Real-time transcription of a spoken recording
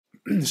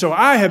So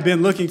I have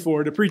been looking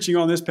forward to preaching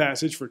on this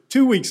passage for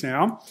 2 weeks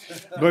now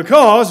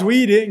because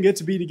we didn't get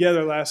to be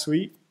together last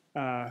week.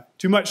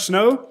 Too much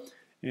snow,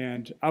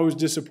 and I was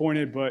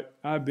disappointed, but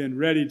I've been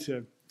ready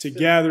to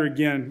gather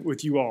again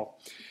with you all.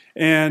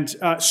 And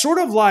sort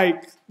of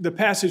like the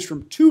passage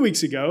from 2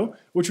 weeks ago,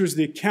 which was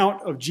the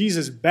account of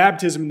Jesus'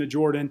 baptism in the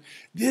Jordan,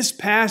 this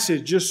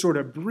passage just sort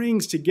of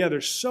brings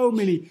together so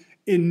many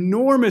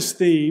enormous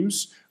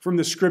themes from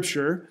the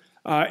Scripture.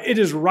 It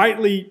is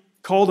rightly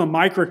called a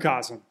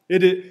microcosm.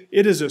 It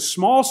is a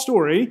small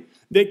story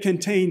that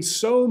contains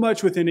so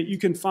much within it. You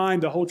can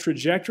find the whole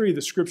trajectory of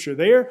the Scripture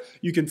there.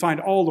 You can find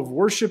all of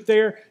worship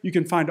there. You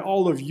can find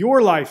all of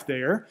your life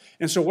there.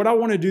 And so what I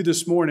want to do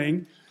this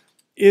morning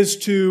is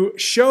to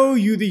show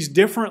you these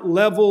different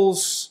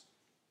levels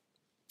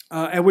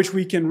at which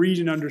we can read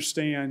and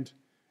understand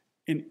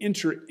and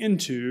enter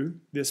into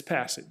this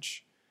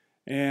passage.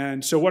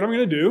 And so what I'm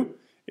going to do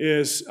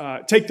is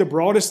take the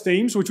broadest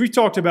themes, which we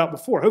talked about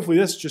before. Hopefully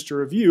this is just a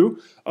review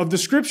of the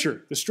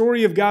Scripture, the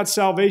story of God's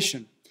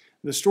salvation,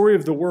 the story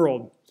of the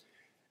world.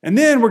 And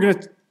then we're going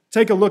to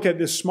take a look at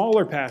this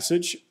smaller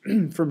passage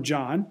from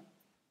John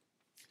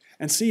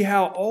and see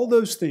how all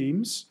those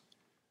themes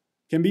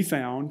can be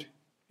found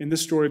in the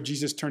story of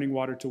Jesus turning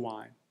water to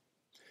wine.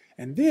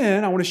 And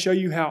then I want to show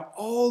you how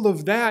all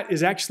of that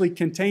is actually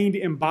contained,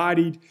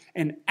 embodied,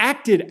 and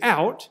acted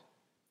out.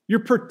 You're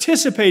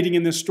participating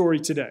in this story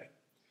today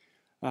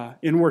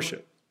in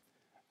worship.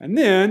 And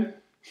then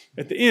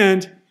at the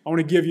end, I want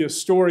to give you a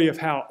story of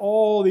how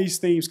all these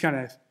themes kind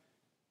of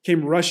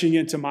came rushing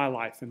into my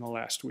life in the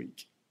last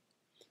week,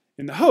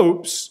 in the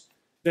hopes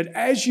that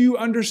as you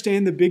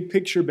understand the big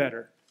picture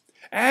better,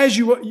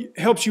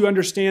 helps you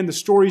understand the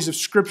stories of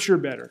Scripture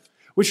better,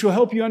 which will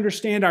help you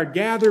understand our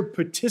gathered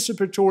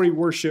participatory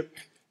worship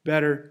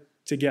better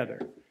together,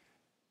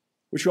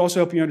 which will also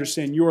help you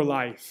understand your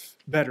life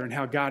better and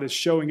how God is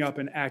showing up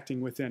and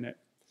acting within it,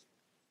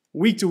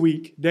 week to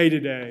week, day to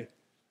day,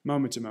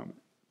 moment to moment.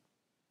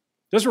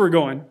 That's where we're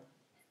going.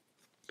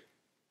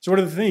 So what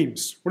are the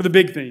themes? What are the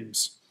big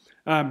themes?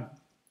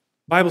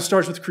 Bible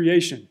starts with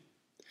creation,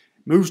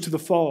 moves to the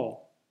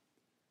fall,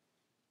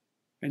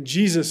 and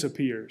Jesus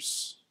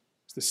appears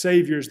as the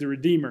Savior, as the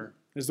Redeemer,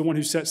 as the one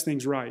who sets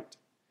things right.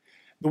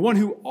 The one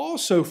who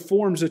also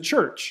forms a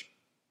church,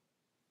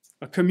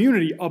 a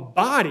community, a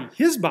body,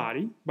 his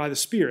body, by the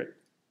Spirit.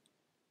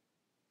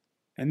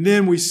 And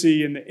then we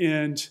see in the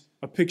end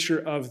a picture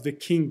of the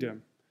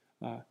kingdom,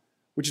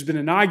 which has been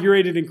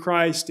inaugurated in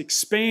Christ,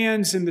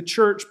 expands in the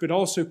church, but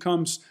also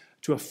comes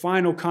to a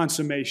final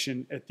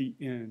consummation at the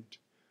end.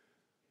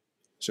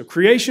 So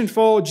creation,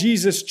 fall,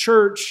 Jesus,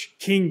 church,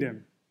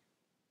 kingdom.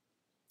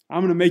 I'm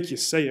going to make you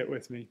say it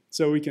with me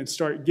so we can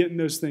start getting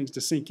those things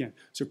to sink in.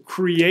 So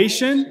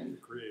creation,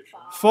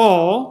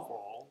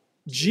 fall,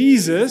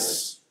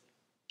 Jesus,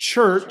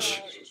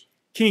 church,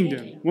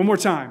 kingdom. One more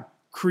time.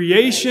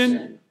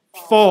 Creation,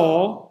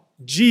 fall,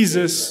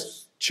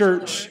 Jesus,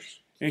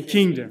 church, and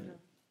kingdom.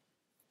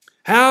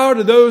 How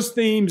do those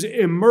themes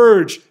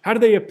emerge? How do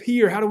they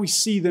appear? How do we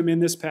see them in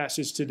this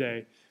passage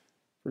today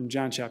from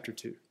John chapter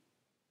 2?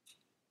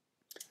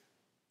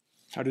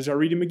 How does our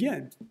reading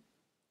begin?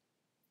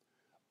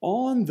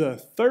 On the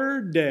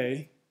third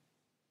day,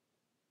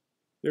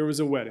 there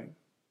was a wedding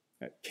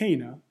at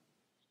Cana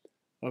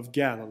of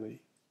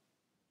Galilee.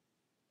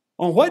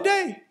 On what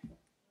day?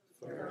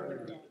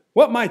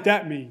 What might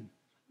that mean?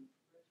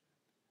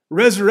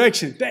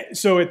 Resurrection.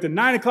 So at the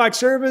 9 o'clock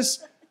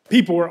service,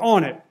 people were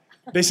on it.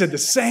 They said the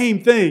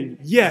same thing.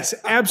 Yes,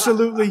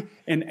 absolutely,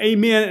 and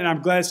amen. And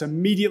I'm glad it's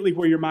immediately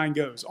where your mind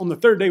goes. On the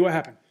third day, what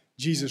happened?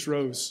 Jesus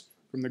rose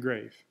from the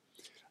grave,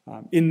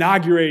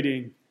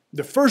 inaugurating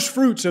the first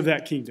fruits of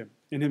that kingdom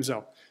in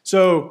himself.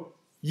 So,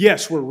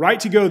 yes, we're right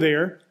to go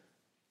there.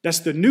 That's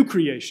the new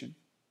creation.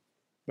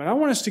 But I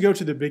want us to go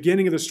to the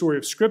beginning of the story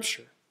of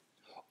Scripture.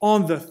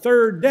 On the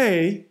third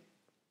day,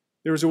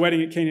 there was a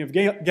wedding at Cana of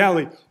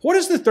Galilee. What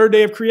is the third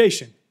day of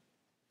creation?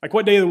 Like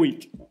what day of the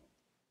week?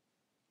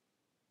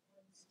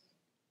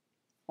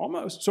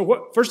 Almost. So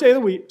what? First day of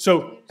the week.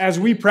 So as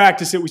we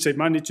practice it, we say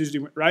Monday, Tuesday,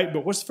 right?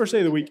 But what's the first day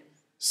of the week?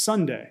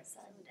 Sunday.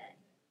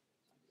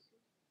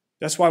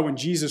 That's why when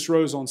Jesus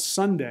rose on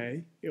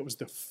Sunday, it was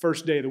the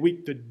first day of the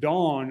week, the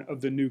dawn of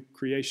the new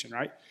creation,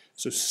 right?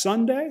 So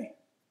Sunday,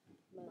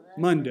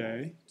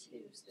 Monday,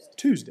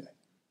 Tuesday.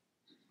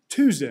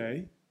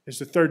 Tuesday is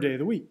the third day of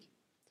the week.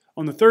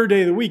 On the third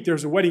day of the week, there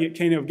was a wedding at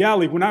Cana of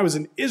Galilee. When I was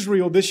in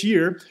Israel this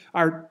year,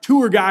 our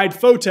tour guide,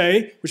 Fote,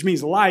 which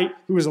means light,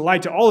 who was a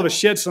light to all of us,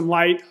 shed some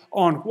light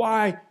on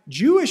why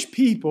Jewish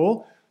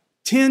people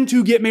tend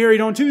to get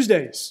married on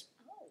Tuesdays.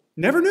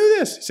 Never knew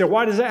this. He said,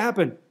 why does that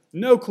happen?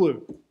 No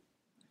clue.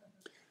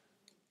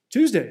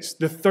 Tuesdays,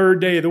 the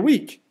third day of the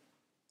week,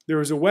 there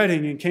was a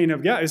wedding in Cana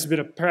of Galilee. This has been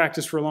a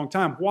practice for a long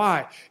time.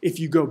 Why? If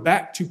you go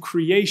back to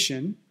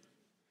creation,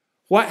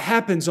 what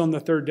happens on the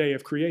third day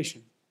of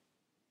creation?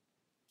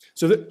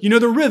 So you know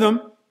the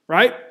rhythm,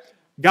 right?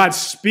 God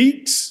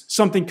speaks,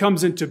 something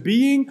comes into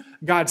being.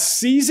 God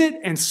sees it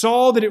and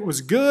saw that it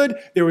was good.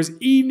 There was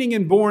evening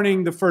and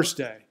morning the first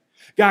day.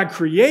 God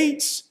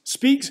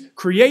speaks,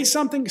 creates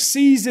something,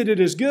 sees that it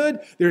is good.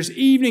 There's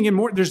evening and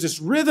morning. There's this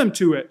rhythm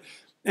to it.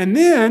 And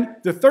then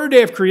the third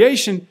day of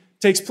creation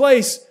takes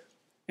place,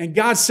 and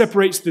God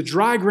separates the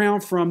dry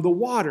ground from the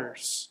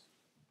waters.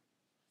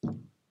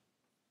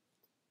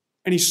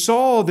 And he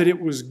saw that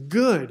it was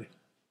good.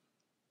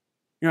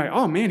 You're like,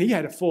 oh man, he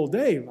had a full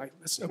day. Like,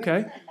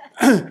 okay.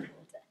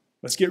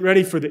 Let's get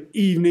ready for the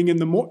evening and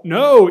the morning.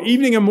 No,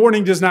 evening and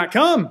morning does not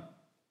come.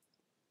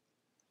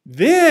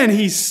 Then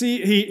he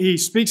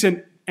speaks,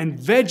 and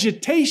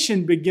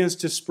vegetation begins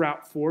to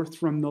sprout forth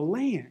from the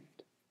land.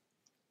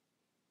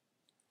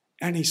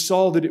 And he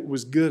saw that it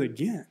was good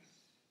again.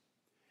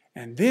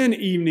 And then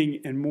evening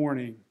and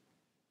morning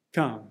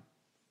come,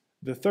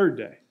 the third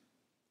day.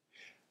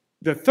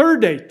 The third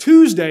day,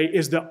 Tuesday,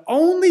 is the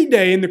only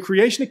day in the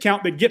creation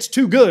account that gets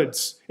two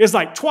goods. It's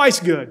like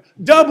twice good,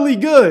 doubly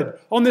good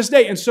on this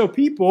day. And so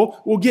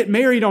people will get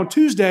married on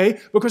Tuesday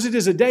because it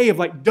is a day of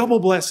like double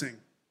blessing.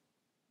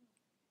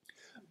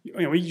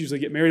 We usually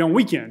get married on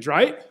weekends,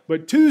 right?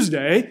 But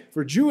Tuesday,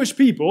 for Jewish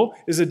people,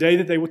 is a day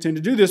that they will tend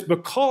to do this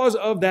because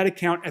of that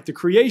account at the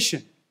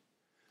creation.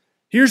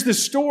 Here's the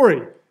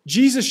story.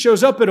 Jesus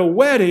shows up at a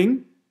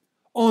wedding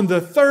on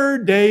the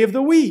third day of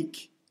the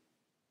week.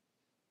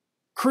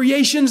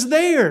 Creation's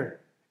there.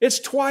 It's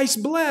twice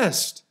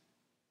blessed.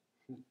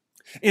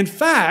 In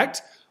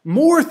fact,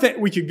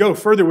 we could go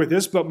further with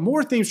this, but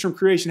more things from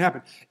creation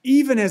happen.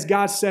 Even as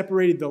God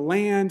separated the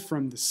land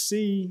from the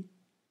sea,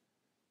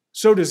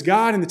 so does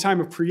God in the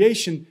time of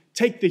creation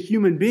take the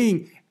human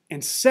being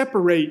and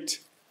separate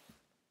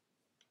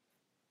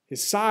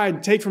his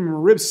side, take from him a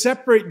rib,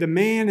 separate the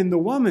man and the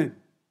woman.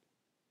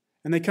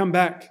 And they come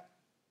back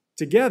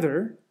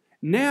together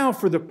now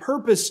for the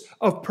purpose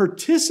of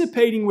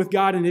participating with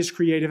God in his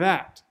creative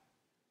act,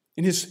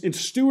 in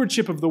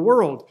stewardship of the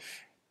world.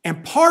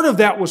 And part of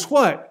that was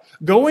what?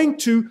 Going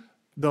to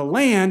the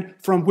land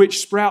from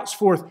which sprouts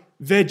forth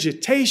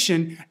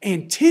vegetation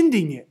and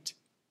tending it.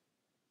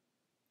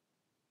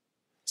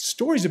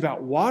 Stories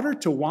about water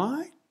to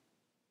wine?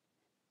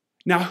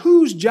 Now,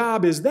 whose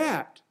job is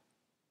that?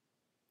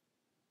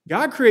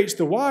 God creates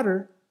the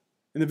water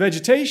and the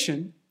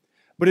vegetation,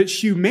 but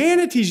it's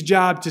humanity's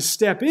job to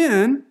step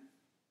in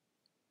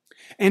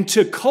and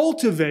to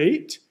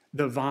cultivate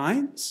the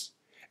vines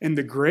and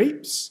the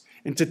grapes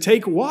and to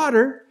take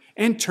water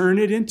and turn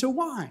it into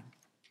wine.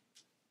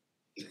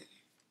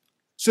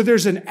 So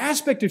there's an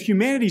aspect of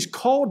humanity's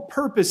called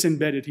purpose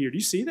embedded here. Do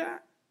you see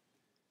that?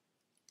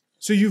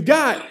 So you've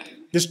got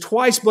this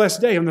twice blessed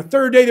day. On the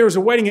third day, there was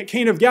a wedding at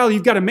Cana of Galilee.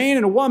 You've got a man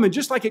and a woman,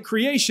 just like at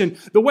creation,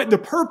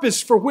 the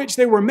purpose for which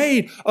they were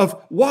made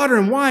of water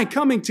and wine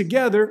coming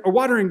together, or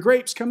water and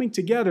grapes coming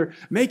together,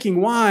 making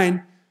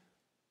wine.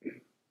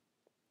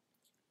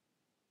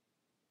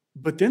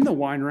 But then the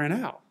wine ran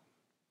out.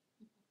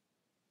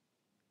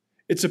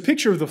 It's a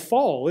picture of the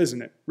fall,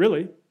 isn't it?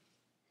 Really?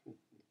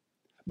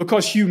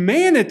 Because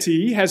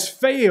humanity has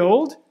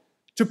failed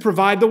to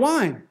provide the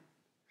wine,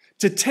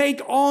 to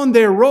take on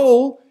their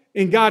role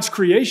in God's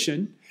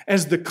creation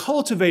as the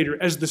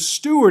cultivator, as the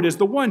steward, as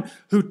the one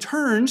who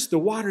turns the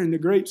water and the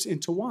grapes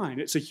into wine.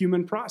 It's a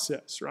human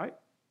process, right?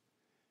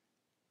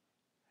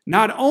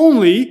 Not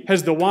only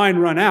has the wine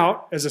run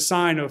out as a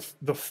sign of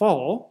the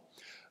fall,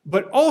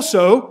 but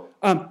also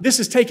this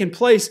has taken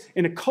place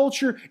in a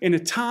culture, in a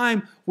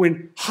time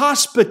when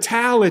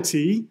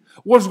hospitality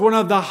was one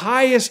of the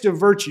highest of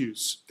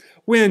virtues.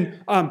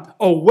 When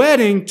a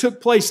wedding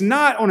took place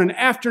not on an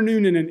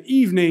afternoon and an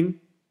evening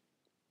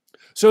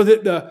so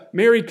that the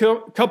married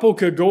couple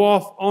could go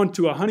off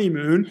onto a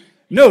honeymoon.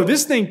 No,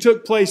 this thing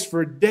took place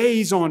for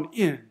days on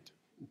end.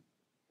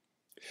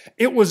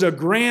 It was a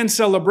grand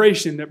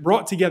celebration that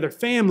brought together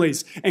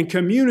families and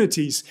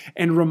communities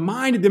and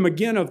reminded them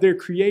again of their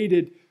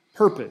created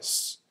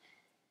purpose.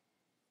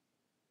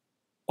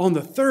 On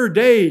the third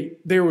day,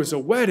 there was a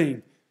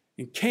wedding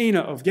in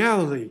Cana of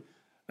Galilee,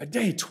 a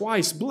day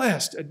twice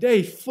blessed, a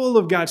day full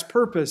of God's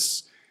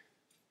purpose.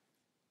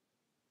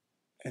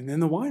 And then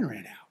the wine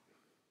ran out.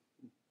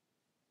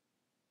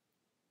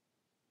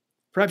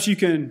 Perhaps you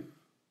can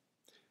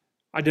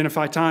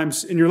identify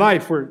times in your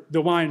life where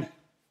the wine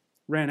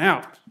ran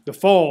out. The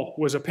fall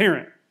was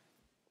apparent.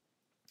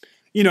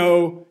 You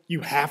know,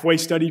 you halfway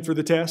studied for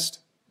the test,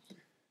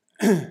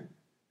 and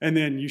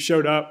then you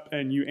showed up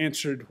and you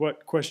answered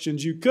what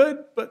questions you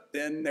could, but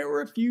then there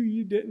were a few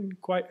you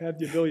didn't quite have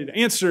the ability to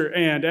answer.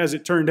 And as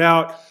it turned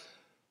out,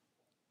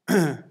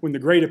 when the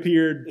grade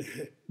appeared,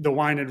 the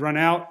wine had run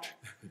out.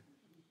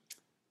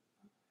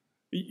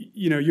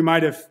 You know, you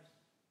might have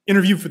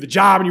interviewed for the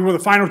job and you were the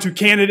final two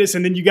candidates,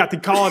 and then you got the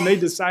call and they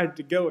decided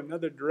to go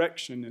another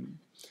direction, and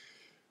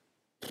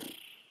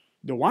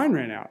the wine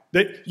ran out.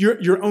 That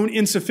your own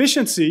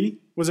insufficiency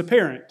was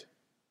apparent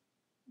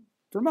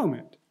for a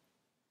moment.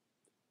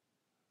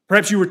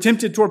 Perhaps you were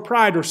tempted toward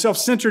pride or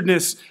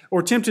self-centeredness,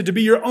 or tempted to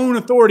be your own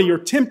authority, or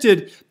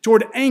tempted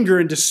toward anger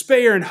and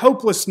despair and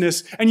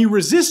hopelessness, and you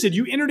resisted.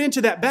 You entered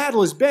into that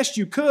battle as best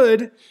you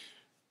could,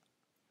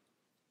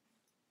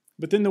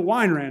 but then the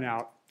wine ran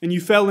out and you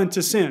fell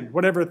into sin,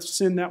 whatever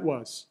sin that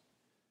was.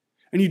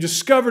 And you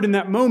discovered in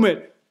that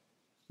moment,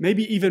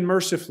 maybe even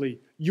mercifully,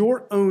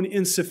 your own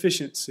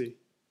insufficiency.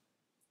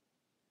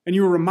 And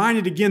you were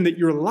reminded again that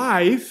your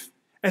life,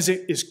 as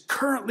it is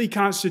currently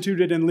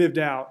constituted and lived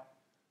out,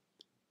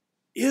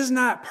 is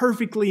not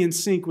perfectly in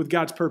sync with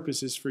God's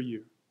purposes for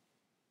you.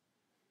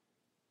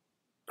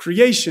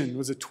 Creation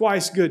was a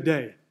twice good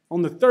day.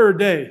 On the third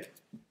day,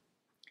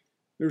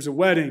 there was a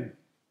wedding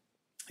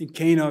in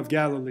Cana of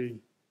Galilee,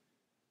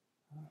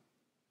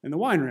 and the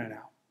wine ran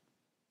out.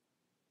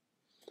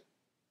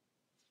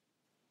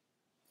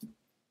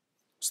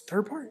 What's the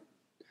third part?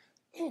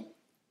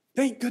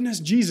 Thank goodness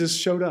Jesus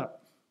showed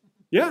up.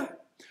 Yeah.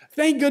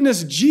 Thank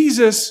goodness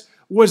Jesus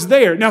was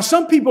there. Now,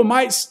 some people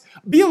might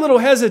be a little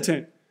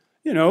hesitant,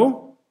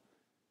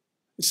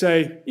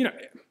 say,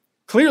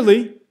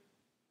 clearly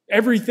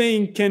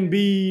everything can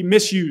be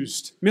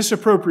misused,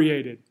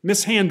 misappropriated,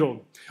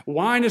 mishandled.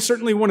 Wine is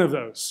certainly one of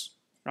those,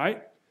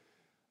 right?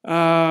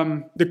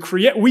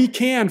 We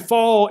can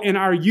fall in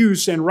our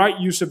use and right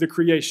use of the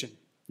creation.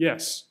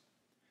 Yes.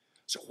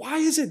 So why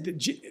is it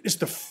that it's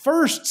the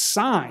first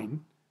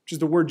sign, which is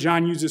the word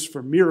John uses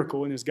for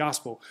miracle in his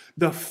gospel,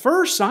 the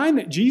first sign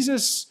that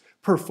Jesus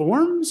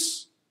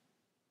performs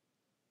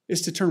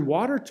is to turn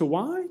water to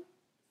wine?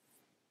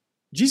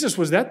 Jesus,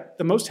 was that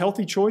the most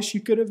healthy choice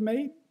you could have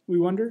made? We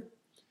wonder.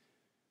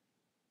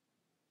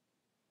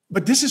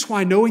 But this is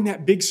why knowing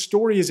that big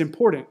story is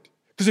important.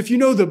 Because if you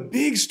know the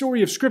big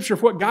story of Scripture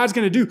of what God's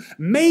going to do,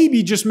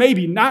 maybe, just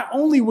maybe, not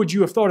only would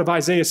you have thought of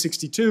Isaiah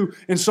 62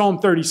 and Psalm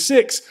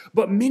 36,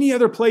 but many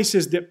other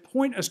places that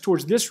point us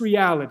towards this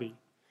reality.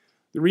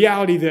 The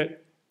reality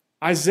that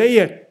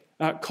Isaiah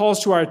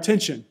calls to our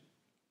attention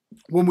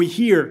when we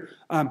hear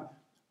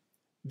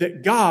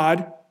that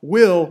God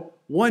will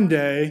one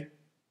day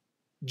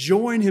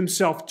join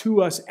himself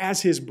to us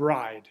as his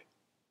bride.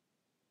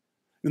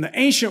 In the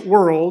ancient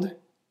world,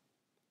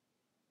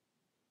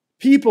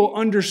 people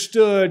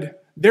understood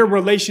their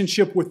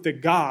relationship with the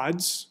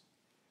gods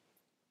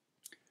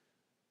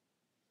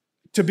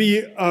to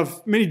be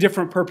of many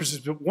different purposes.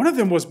 But one of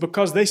them was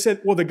because they said,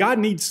 well, the God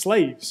needs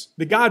slaves.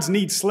 The gods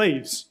need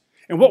slaves.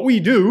 And what we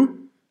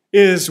do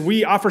is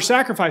we offer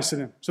sacrifice to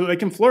them so that they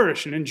can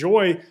flourish and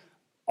enjoy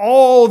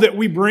all that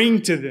we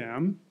bring to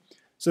them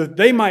so that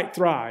they might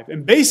thrive.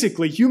 And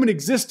basically, human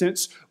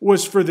existence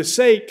was for the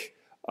sake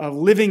of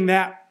living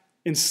that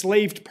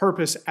enslaved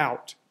purpose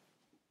out.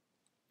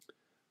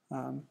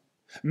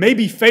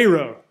 Maybe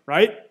Pharaoh,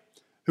 right,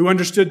 who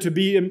understood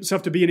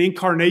himself to be an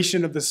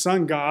incarnation of the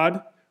sun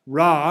god,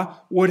 Ra,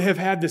 would have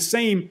had the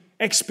same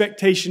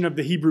expectation of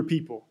the Hebrew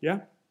people.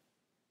 Yeah?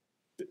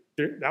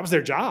 That was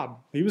their job.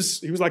 He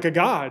was like a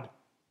god.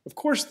 Of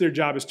course their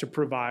job is to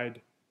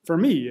provide for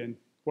me and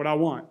what I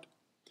want.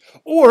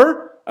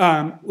 Or,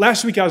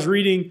 last week I was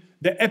reading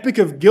the Epic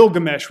of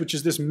Gilgamesh, which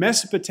is this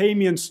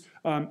Mesopotamian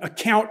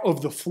account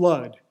of the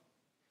flood.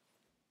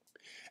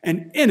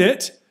 And in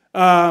it,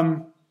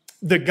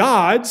 the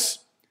gods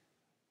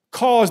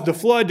caused the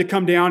flood to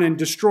come down and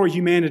destroy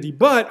humanity.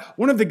 But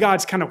one of the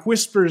gods kind of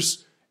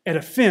whispers at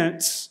a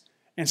fence,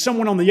 and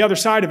someone on the other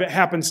side of it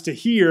happens to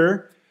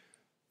hear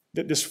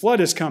that this flood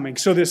is coming.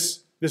 So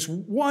this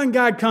one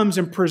God comes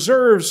and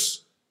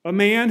preserves a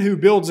man who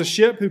builds a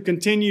ship, who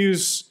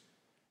continues,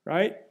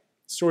 right?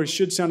 The story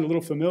should sound a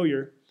little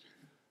familiar.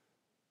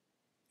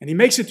 And he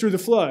makes it through the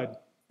flood.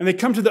 And they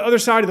come to the other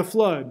side of the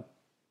flood.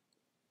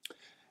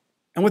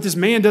 And what this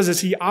man does is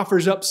he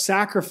offers up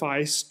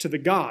sacrifice to the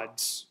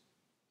gods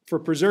for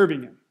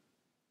preserving him.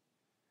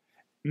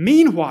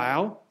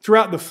 Meanwhile,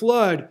 throughout the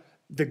flood,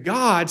 the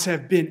gods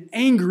have been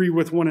angry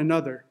with one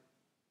another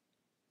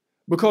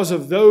because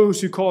of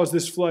those who caused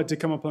this flood to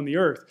come upon the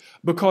earth.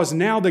 Because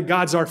now the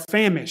gods are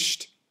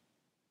famished.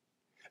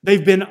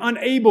 They've been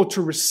unable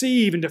to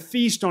receive and to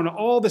feast on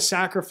all the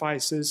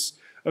sacrifices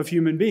of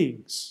human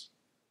beings.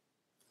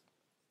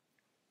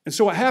 And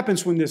so what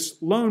happens when this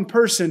lone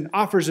person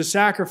offers a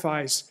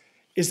sacrifice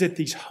is that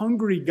these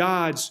hungry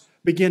gods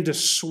begin to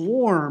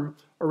swarm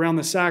around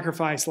the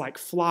sacrifice like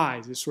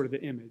flies, is sort of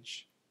the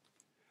image.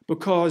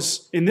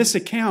 Because in this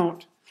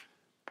account,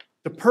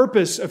 the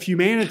purpose of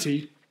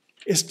humanity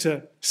is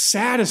to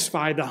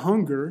satisfy the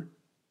hunger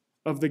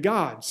of the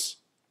gods,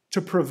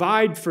 to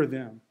provide for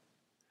them.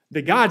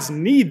 The gods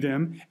need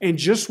them and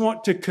just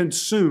want to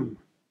consume.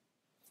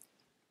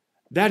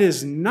 That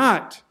is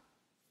not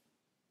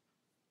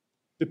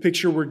the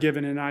picture we're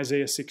given in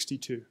Isaiah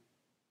 62.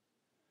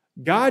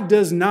 God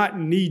does not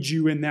need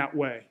you in that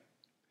way.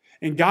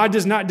 And God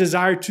does not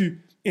desire to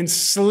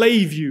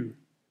enslave you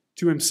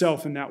to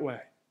himself in that way.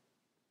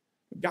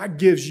 God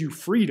gives you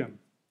freedom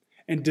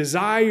and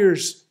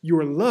desires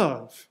your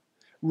love,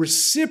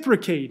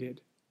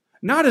 reciprocated,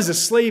 not as a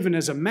slave and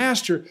as a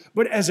master,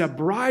 but as a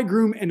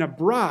bridegroom and a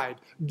bride.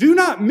 Do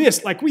not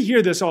miss, like we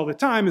hear this all the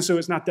time, and so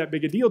it's not that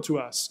big a deal to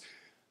us.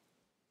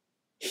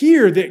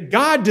 Hear that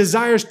God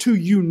desires to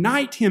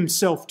unite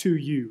himself to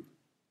you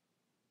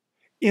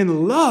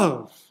in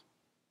love,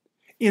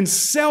 in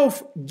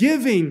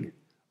self-giving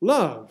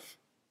love.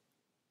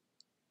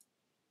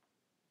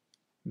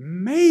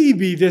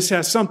 maybe this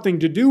has something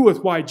to do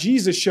with why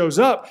Jesus shows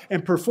up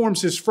and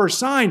performs his first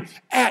sign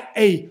at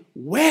a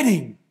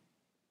wedding,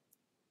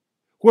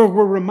 where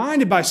we're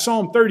reminded by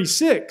Psalm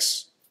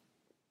 36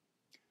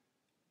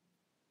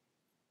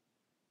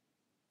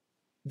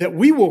 that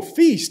we will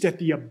feast at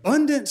the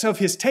abundance of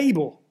his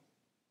table,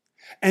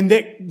 and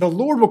that the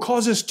Lord will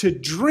cause us to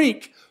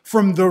drink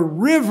from the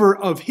river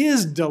of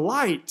his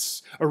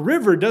delights. A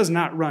river does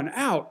not run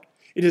out.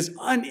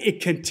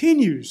 It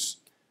continues.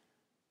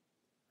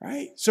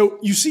 Right? So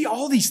you see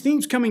all these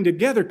things coming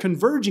together,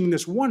 converging in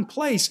this one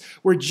place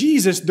where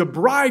Jesus, the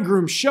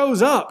bridegroom,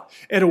 shows up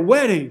at a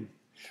wedding,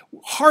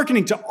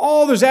 hearkening to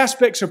all those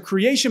aspects of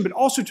creation, but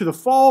also to the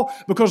fall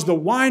because the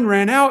wine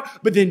ran out.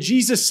 But then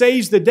Jesus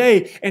saves the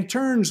day and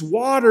turns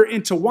water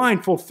into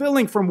wine,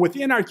 fulfilling from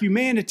within our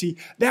humanity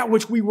that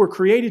which we were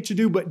created to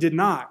do but did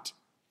not.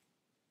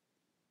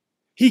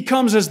 He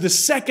comes as the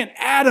second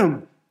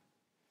Adam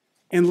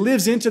and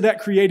lives into that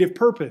creative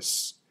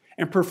purpose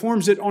and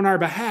performs it on our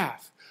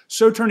behalf,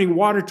 so turning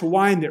water to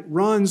wine that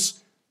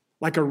runs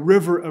like a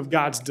river of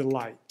God's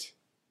delight,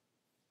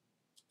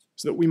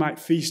 so that we might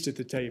feast at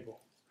the table.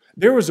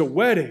 There was a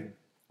wedding.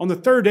 On the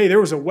third day, there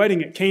was a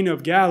wedding at Cana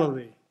of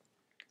Galilee.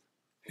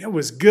 It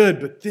was good,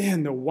 but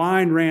then the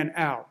wine ran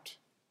out.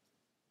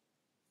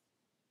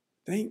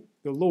 Thank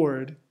the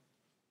Lord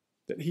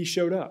that he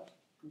showed up,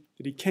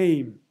 that he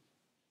came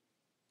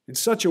in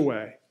such a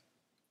way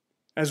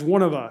as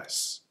one of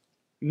us,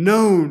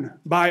 known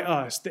by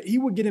us, that he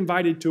would get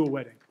invited to a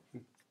wedding,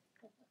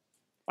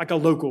 like a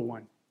local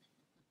one,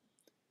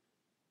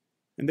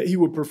 and that he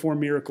would perform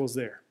miracles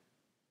there.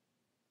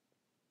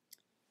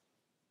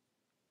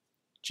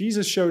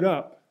 Jesus showed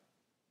up,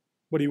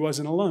 but he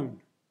wasn't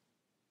alone.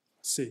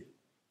 Let's see.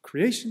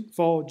 Creation,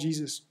 fall,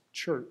 Jesus,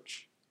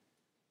 church.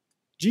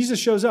 Jesus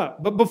shows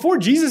up. But before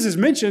Jesus is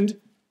mentioned,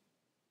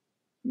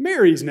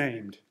 Mary's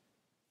named.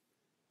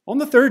 On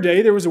the third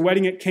day, there was a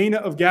wedding at Cana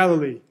of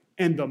Galilee,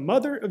 and the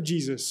mother of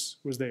Jesus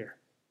was there.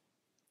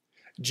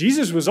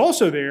 Jesus was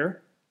also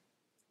there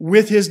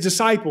with his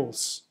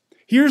disciples.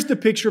 Here's the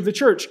picture of the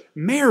church.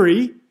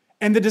 Mary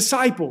and the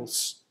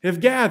disciples have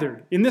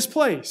gathered in this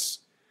place.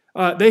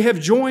 They have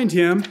joined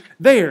him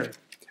there.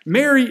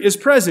 Mary is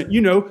present.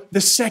 You know, the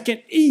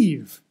second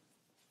Eve,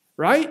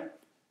 right?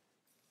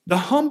 The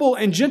humble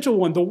and gentle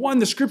one, the one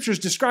the scriptures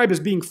describe as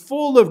being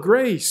full of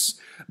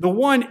grace, the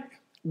one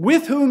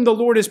with whom the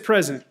Lord is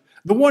present,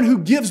 the one who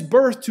gives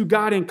birth to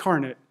God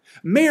incarnate.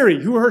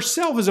 Mary, who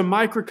herself is a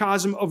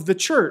microcosm of the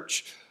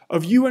church,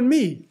 of you and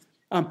me,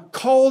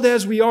 called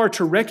as we are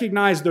to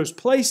recognize those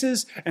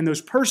places and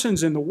those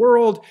persons in the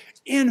world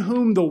in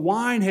whom the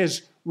wine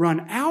has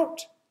run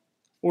out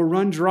or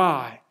run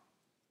dry,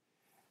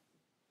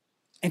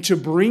 and to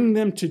bring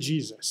them to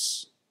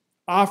Jesus,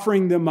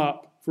 offering them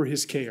up for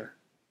his care.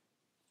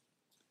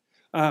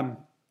 You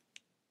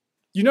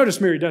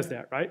notice Mary does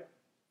that, right?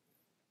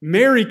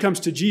 Mary comes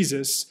to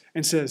Jesus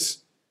and says,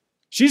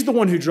 she's the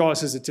one who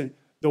draws his attention.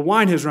 The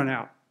wine has run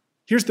out.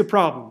 Here's the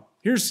problem.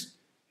 Here's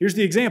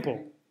the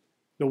example.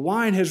 The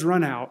wine has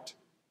run out.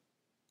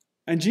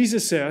 And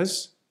Jesus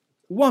says,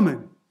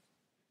 woman,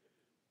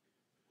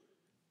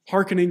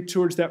 hearkening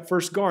towards that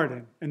first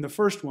garden and the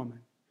first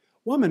woman.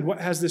 Woman,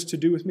 what has this to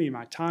do with me?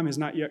 My time has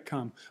not yet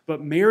come.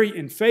 But Mary,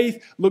 in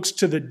faith, looks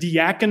to the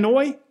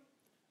diakonoi,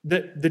 the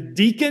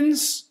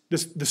deacons,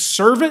 the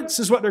servants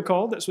is what they're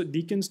called. That's what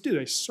deacons do.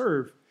 They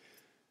serve.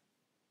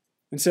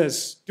 And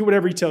says, do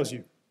whatever he tells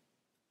you.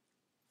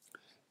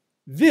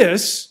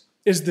 This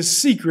is the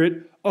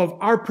secret of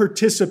our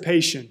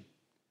participation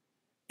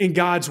in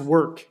God's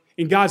work,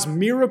 in God's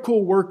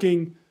miracle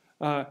working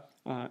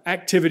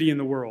activity in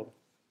the world.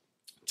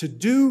 To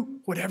do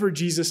whatever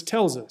Jesus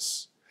tells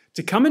us,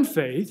 to come in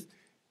faith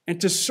and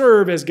to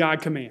serve as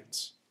God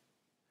commands.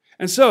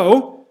 And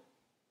so,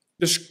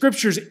 the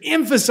scriptures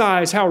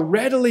emphasize how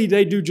readily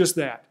they do just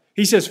that.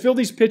 He says, fill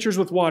these pitchers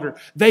with water.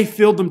 They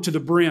filled them to the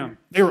brim.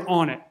 They were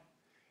on it.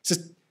 He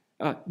says,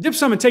 dip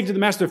some and take it to the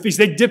master of the feast.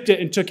 They dipped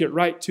it and took it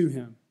right to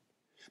him.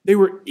 They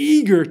were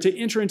eager to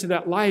enter into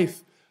that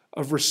life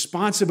of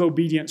responsive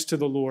obedience to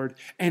the Lord.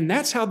 And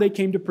that's how they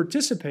came to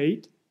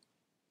participate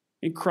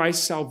in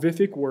Christ's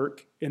salvific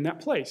work in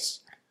that place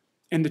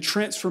and the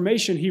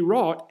transformation he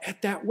wrought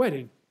at that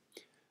wedding.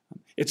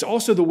 It's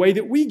also the way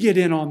that we get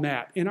in on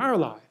that in our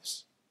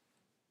lives.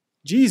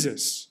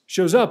 Jesus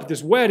shows up at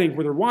this wedding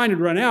where the wine had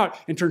run out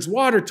and turns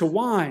water to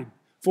wine,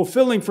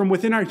 fulfilling from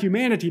within our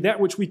humanity that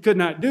which we could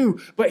not do.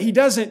 But he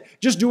doesn't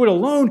just do it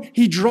alone.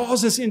 He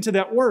draws us into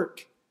that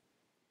work.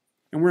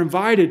 And we're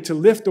invited to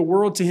lift the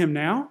world to him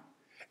now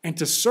and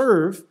to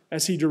serve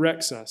as he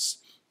directs us.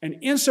 And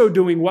in so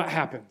doing, what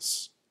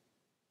happens?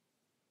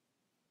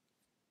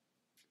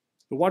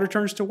 The water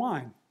turns to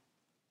wine.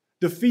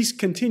 The feast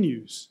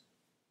continues.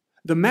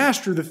 The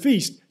master of the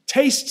feast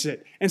tastes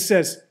it and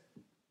says,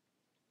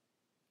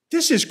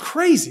 this is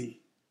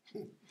crazy.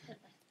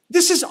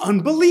 This is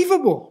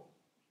unbelievable.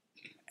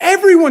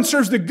 Everyone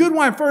serves the good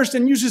wine first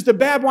and uses the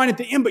bad wine at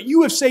the end, but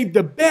you have saved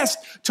the best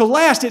to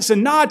last. It's a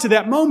nod to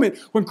that moment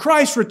when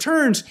Christ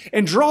returns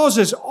and draws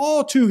us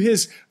all to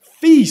his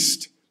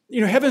feast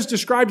heaven's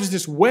described as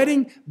this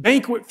wedding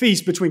banquet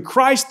feast between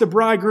Christ the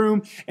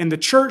bridegroom and the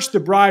church the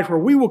bride, where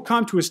we will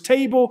come to his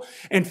table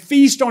and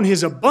feast on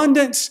his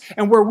abundance,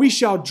 and where we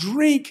shall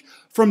drink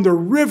from the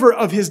river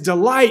of his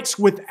delights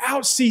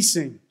without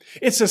ceasing.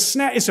 It's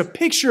a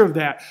picture of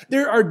that.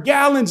 There are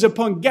gallons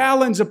upon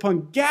gallons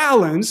upon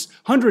gallons,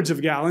 hundreds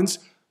of gallons,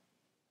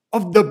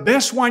 of the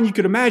best wine you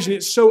could imagine.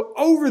 It's so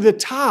over the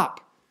top.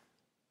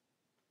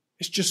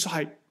 It's just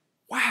like,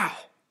 wow.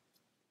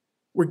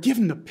 We're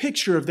given the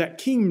picture of that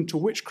kingdom to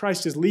which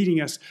Christ is leading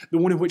us, the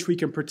one in which we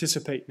can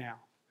participate now.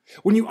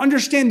 When you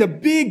understand the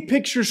big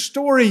picture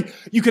story,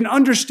 you can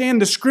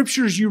understand the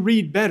scriptures you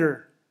read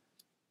better.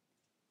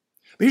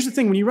 But here's the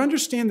thing, when you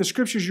understand the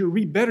scriptures you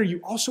read better,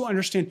 you also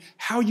understand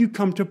how you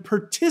come to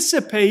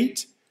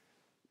participate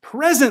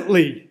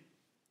presently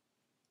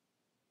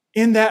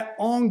in that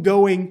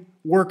ongoing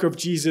work of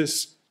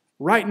Jesus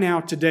right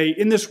now, today,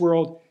 in this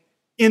world,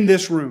 in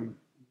this room,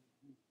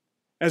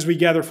 as we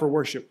gather for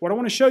worship. What I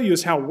want to show you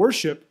is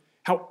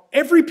how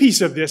every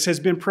piece of this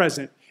has been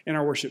present in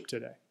our worship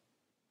today.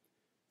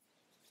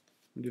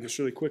 I'll do this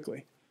really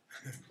quickly.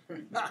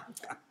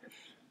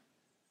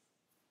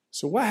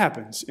 So what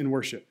happens in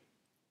worship?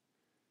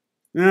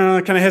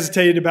 I kind of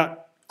hesitated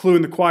about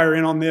cluing the choir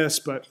in on this,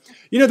 but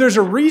there's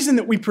a reason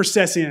that we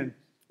process in.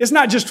 It's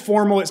not just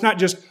formal. It's not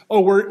just,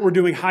 we're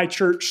doing high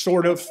church,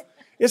 sort of.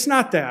 It's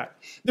not that.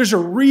 There's a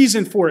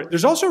reason for it.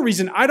 There's also a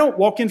reason I don't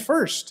walk in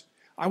first.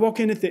 I walk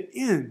in at the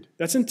end.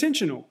 That's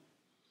intentional.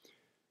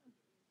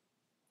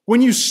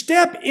 When you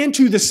step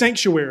into the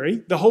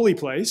sanctuary, the holy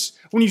place,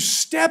 when you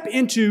step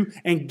into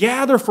and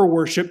gather for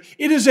worship,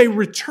 it is a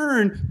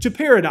return to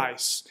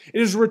paradise.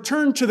 It is a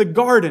return to the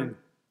garden.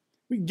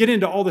 We can get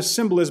into all the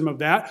symbolism of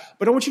that,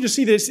 but I want you to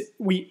see this.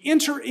 We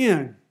enter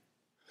in,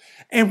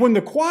 and when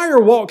the choir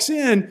walks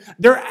in,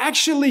 they're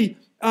actually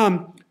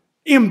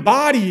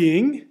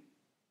embodying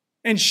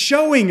and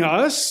showing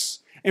us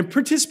and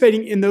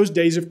participating in those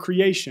days of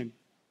creation.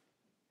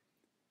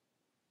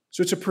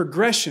 So it's a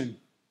progression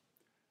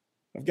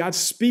of God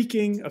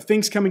speaking, of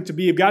things coming to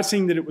be, of God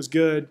seeing that it was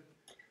good.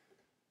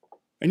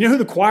 And you know who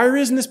the choir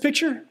is in this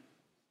picture?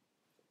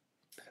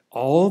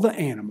 All the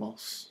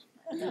animals.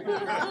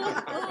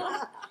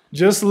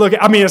 Just look at,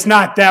 it's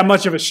not that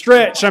much of a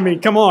stretch.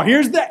 Come on.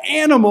 Here's the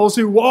animals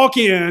who walk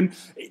in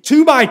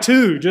 2 by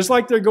 2, just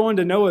like they're going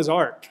to Noah's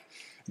Ark.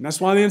 And that's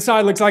why the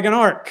inside looks like an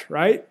ark,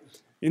 right?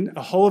 In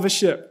a hull of a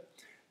ship.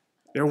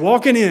 They're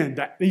walking in,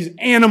 these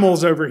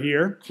animals over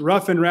here,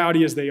 rough and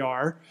rowdy as they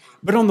are.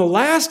 But on the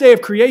last day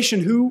of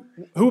creation, who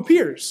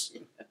appears?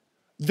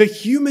 The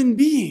human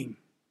being.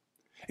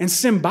 And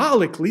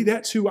symbolically,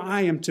 that's who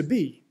I am to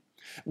be.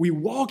 We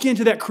walk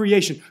into that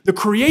creation. The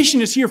creation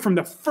is here from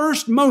the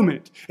first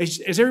moment. As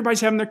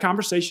everybody's having their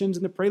conversations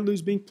and the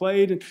prelude's being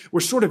played, and we're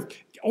sort of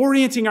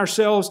orienting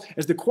ourselves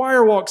as the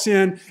choir walks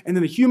in and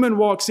then the human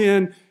walks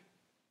in,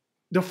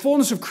 the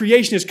fullness of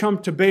creation has come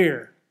to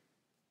bear.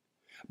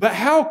 But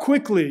how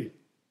quickly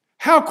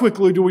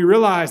do we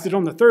realize that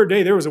on the third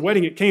day there was a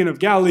wedding at Cana of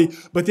Galilee,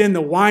 but then the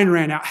wine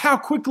ran out? How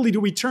quickly do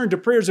we turn to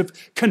prayers of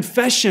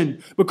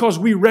confession because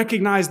we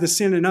recognize the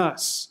sin in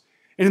us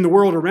and in the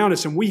world around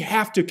us, and we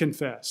have to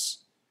confess.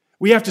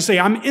 We have to say,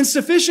 I'm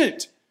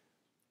insufficient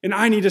and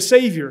I need a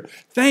Savior.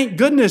 Thank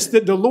goodness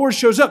that the Lord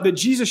shows up, that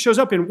Jesus shows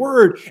up in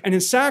word and in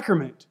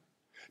sacrament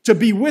to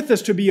be with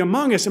us, to be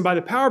among us, and by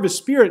the power of His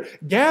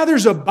Spirit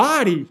gathers a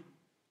body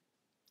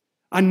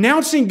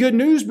announcing good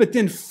news, but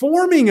then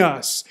forming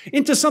us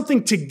into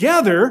something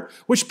together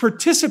which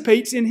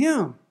participates in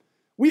Him.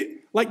 We,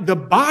 like the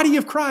body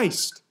of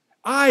Christ,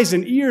 eyes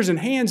and ears and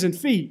hands and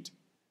feet.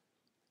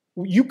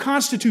 You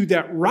constitute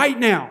that right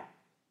now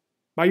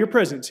by your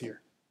presence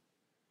here.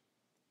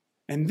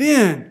 And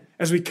then,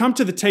 as we come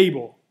to the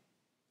table,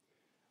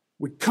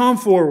 we come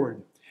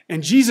forward,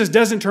 and Jesus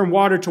doesn't turn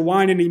water to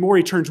wine anymore.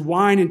 He turns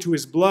wine into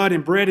His blood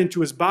and bread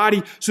into His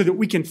body so that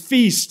we can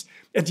feast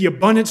at the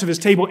abundance of His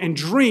table and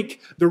drink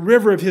the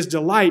river of His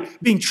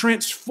delight, being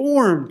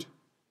transformed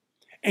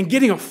and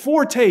getting a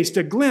foretaste,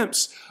 a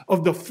glimpse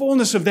of the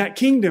fullness of that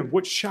kingdom,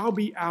 which shall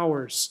be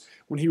ours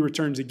when He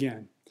returns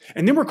again.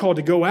 And then we're called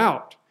to go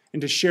out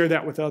and to share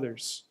that with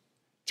others,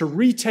 to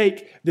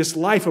retake this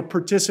life of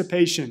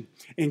participation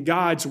in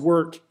God's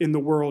work in the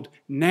world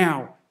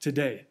now,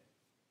 today.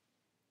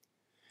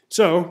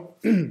 So,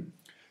 all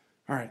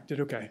right, did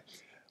okay.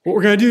 What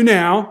we're going to do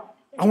now,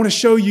 I want to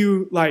show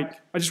you, I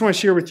just want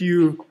to share with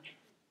you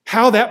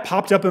how that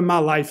popped up in my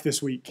life this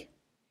week.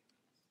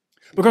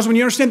 Because when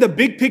you understand the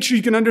big picture,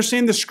 you can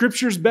understand the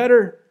Scriptures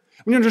better.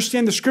 When you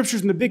understand the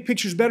Scriptures and the big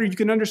pictures better, you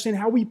can understand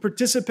how we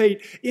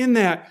participate in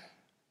that,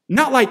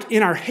 not like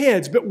in our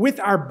heads, but with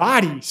our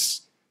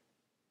bodies.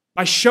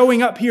 By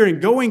showing up here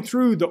and going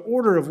through the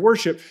order of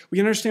worship, we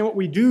can understand what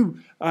we do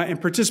and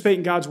participate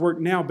in God's work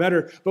now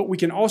better, but we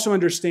can also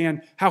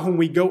understand how when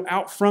we go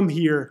out from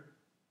here,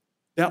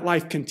 that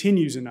life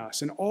continues in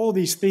us, and all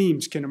these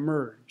themes can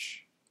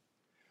emerge.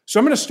 So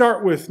I'm going to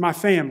start with my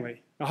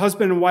family, a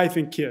husband and wife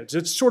and kids.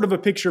 It's sort of a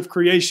picture of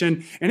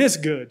creation, and it's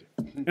good.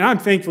 And I'm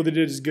thankful that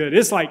it is good.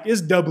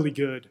 It's doubly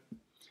good.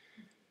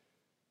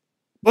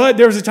 But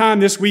there was a time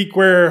this week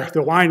where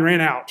the wine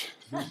ran out.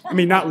 I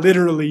mean, not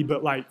literally,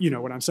 but like, you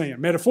know what I'm saying.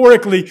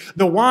 Metaphorically,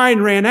 the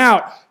wine ran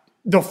out.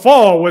 The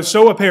fall was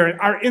so apparent.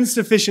 Our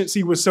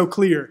insufficiency was so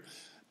clear.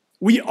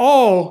 We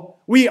all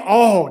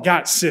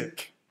got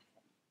sick.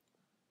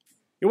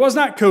 It was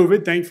not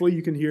COVID. Thankfully,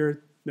 you can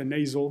hear the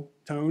nasal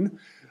tone.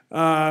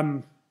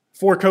 4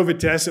 COVID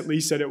tests at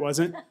least said it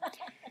wasn't.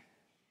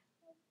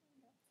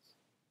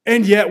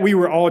 And yet we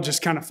were all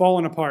just kind of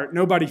falling apart.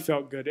 Nobody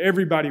felt good.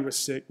 Everybody was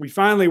sick. We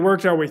finally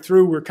worked our way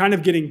through. We're kind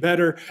of getting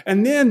better.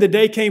 And then the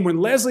day came when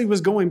Leslie was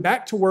going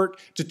back to work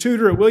to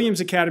tutor at Williams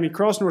Academy,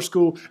 Cross North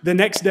School, the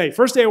next day.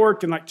 First day I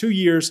worked in like 2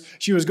 years.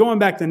 She was going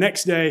back the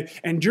next day.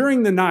 And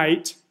during the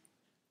night,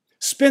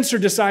 Spencer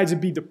decides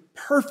it'd be the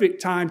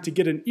perfect time to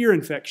get an ear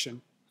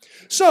infection.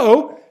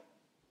 So,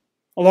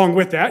 along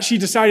with that, she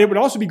decided it would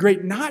also be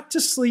great not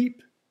to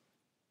sleep,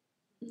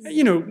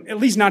 at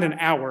least not an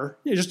hour,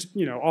 just,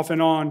 off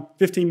and on,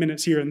 15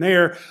 minutes here and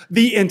there,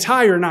 the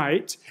entire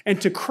night,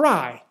 and to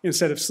cry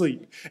instead of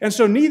sleep. And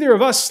so neither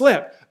of us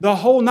slept the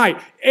whole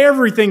night.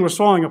 Everything was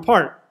falling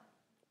apart.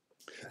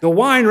 The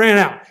wine ran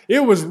out.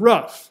 It was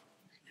rough.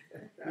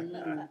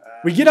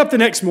 We get up the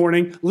next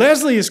morning.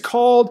 Leslie is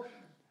called.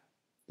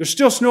 There's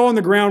still snow on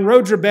the ground.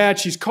 Roads are bad.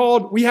 She's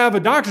called. We have a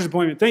doctor's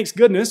appointment, thanks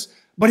goodness,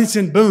 but it's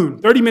in Boone,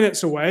 30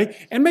 minutes away,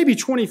 and maybe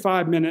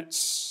 25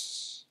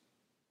 minutes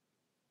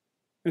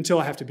until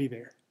I have to be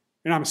there.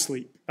 And I'm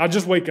asleep. I'll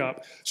just wake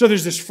up. So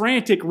there's this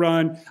frantic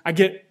run.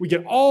 We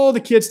get all the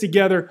kids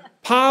together,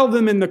 pile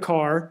them in the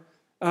car,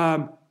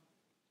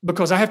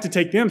 because I have to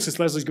take them since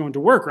Leslie's going to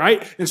work,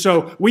 right? And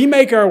so we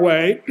make our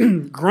way,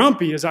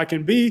 grumpy as I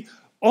can be,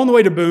 on the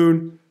way to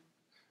Boone.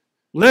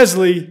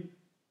 Leslie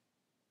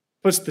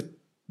puts the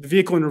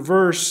vehicle in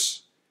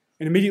reverse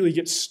and immediately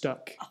gets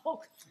stuck.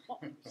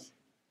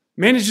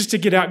 Manages to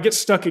get out, gets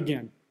stuck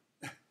again.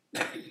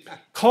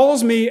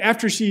 Calls me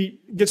after she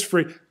gets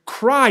free,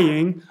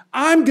 crying,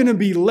 I'm going to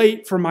be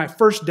late for my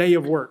first day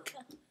of work.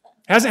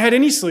 Hasn't had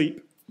any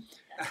sleep.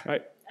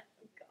 Right?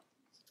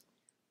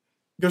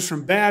 Goes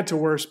from bad to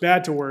worse,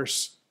 bad to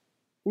worse.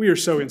 We are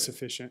so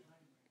insufficient.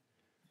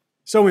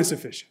 So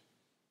insufficient.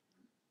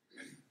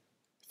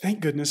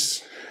 Thank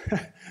goodness.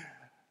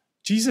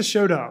 Jesus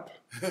showed up.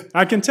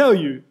 I can tell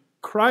you,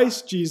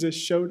 Christ Jesus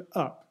showed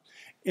up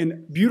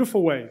in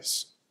beautiful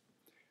ways.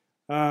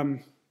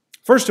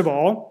 First of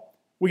all,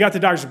 we got the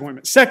doctor's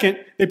appointment. Second,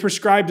 they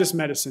prescribed us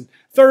medicine.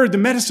 Third, the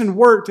medicine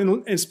worked,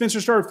 and Spencer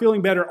started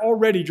feeling better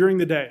already during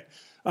the day.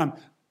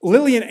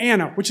 Lily and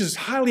Anna, which is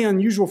highly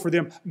unusual for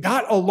them,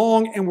 got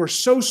along and were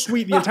so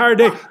sweet the entire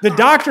day. The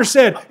doctor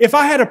said, if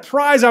I had a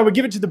prize, I would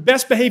give it to the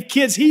best behaved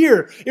kids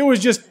here. It was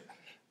just,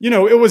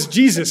 it was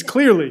Jesus,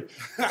 clearly.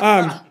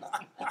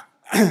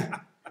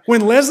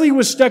 When Leslie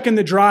was stuck in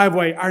the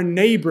driveway, our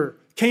neighbor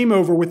came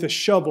over with a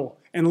shovel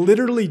and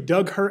literally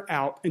dug her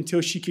out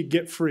until she could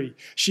get free.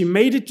 She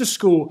made it to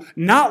school,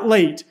 not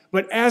late,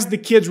 but as the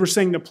kids were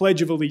saying the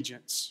Pledge of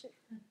Allegiance.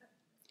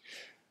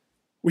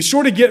 We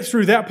sort of get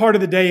through that part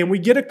of the day, and we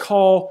get a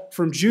call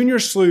from Junior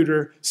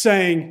Sluter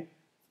saying,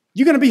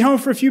 you going to be home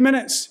for a few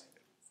minutes?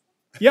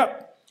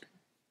 Yep.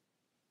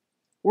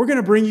 We're going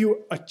to bring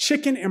you a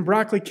chicken and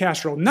broccoli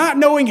casserole, not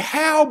knowing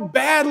how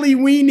badly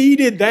we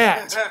needed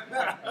that.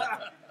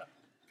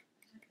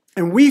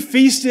 And we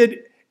feasted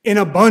in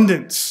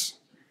abundance.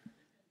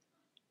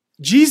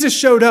 Jesus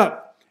showed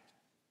up,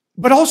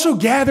 but also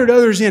gathered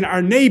others in,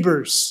 our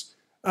neighbors,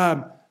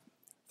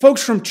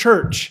 folks from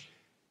church,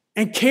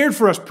 and cared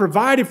for us,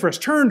 provided for us,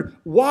 turned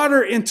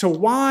water into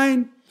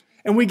wine,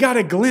 and we got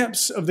a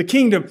glimpse of the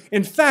kingdom.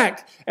 In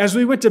fact, as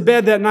we went to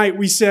bed that night,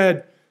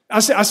 I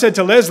said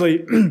to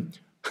Leslie,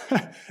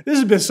 this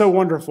has been so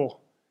wonderful.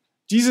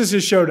 Jesus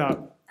has showed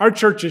up. Our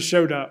church has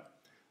showed up.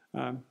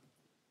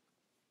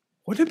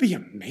 Wouldn't it be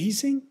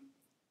amazing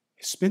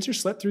if Spencer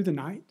slept through the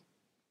night?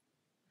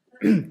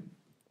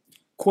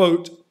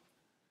 Quote,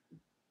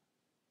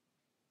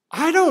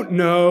 I don't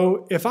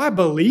know if I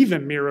believe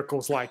in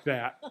miracles like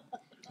that.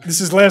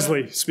 This is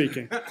Leslie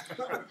speaking.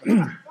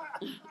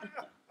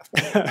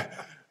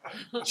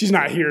 She's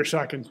not here, so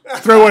I can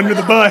throw her under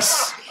the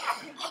bus.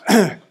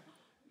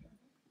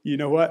 You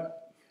know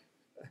what?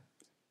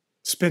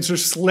 Spencer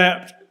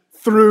slept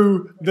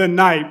through the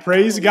night.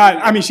 Praise God.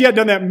 I mean, she had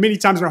done that many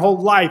times in her whole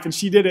life, and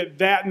she did it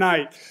that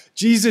night.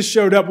 Jesus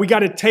showed up. We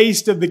got a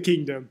taste of the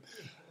kingdom.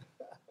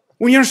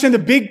 When you understand the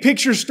big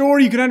picture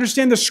story, you can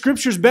understand the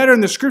scriptures better,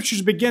 and the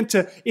scriptures begin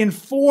to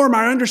inform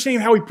our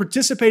understanding of how we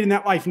participate in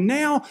that life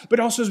now,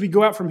 but also as we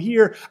go out from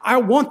here. I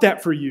want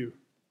that for you.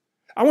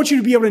 I want you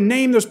to be able to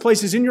name those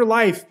places in your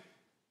life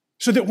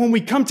so that when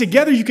we come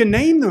together, you can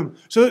name them,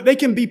 so that they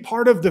can be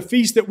part of the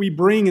feast that we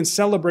bring and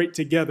celebrate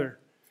together.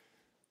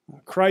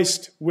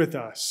 Christ with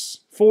us,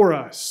 for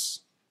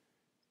us.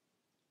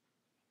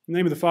 In the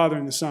name of the Father,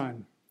 and the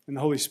Son, and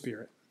the Holy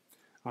Spirit.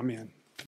 Amen.